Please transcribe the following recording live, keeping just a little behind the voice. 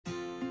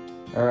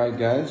All right,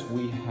 guys,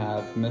 we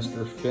have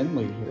Mr.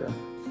 Finley here.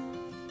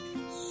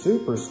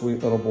 Super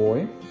sweet little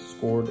boy.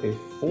 Scored a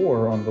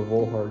 4 on the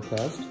Volhard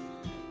test.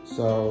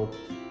 So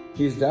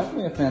he's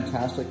definitely a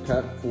fantastic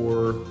pet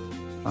for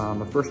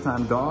a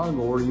first-time dog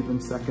or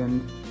even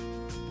second.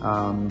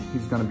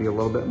 He's going to be a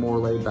little bit more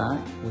laid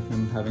back with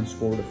him having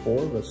scored a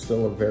 4, but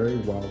still a very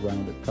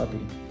well-rounded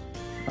puppy.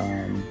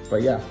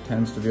 But yeah,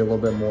 tends to be a little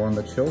bit more on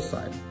the chill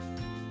side.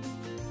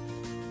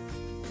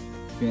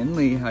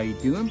 Finley, how you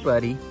doing,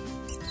 buddy?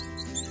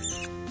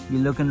 You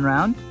looking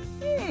around?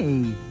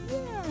 Hey,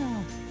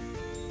 yeah.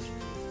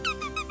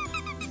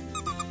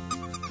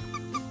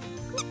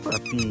 Good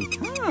puppy,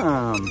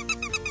 come.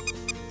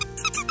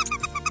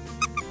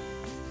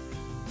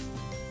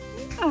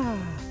 Yeah,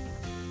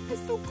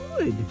 that's so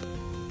good.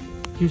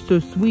 You're so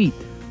sweet.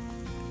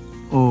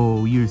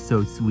 Oh, you're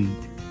so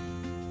sweet.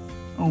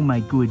 Oh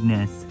my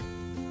goodness.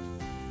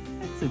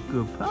 That's a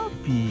good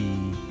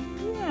puppy.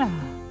 Yeah.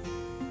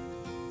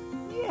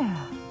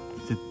 Yeah,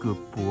 it's a good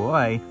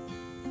boy.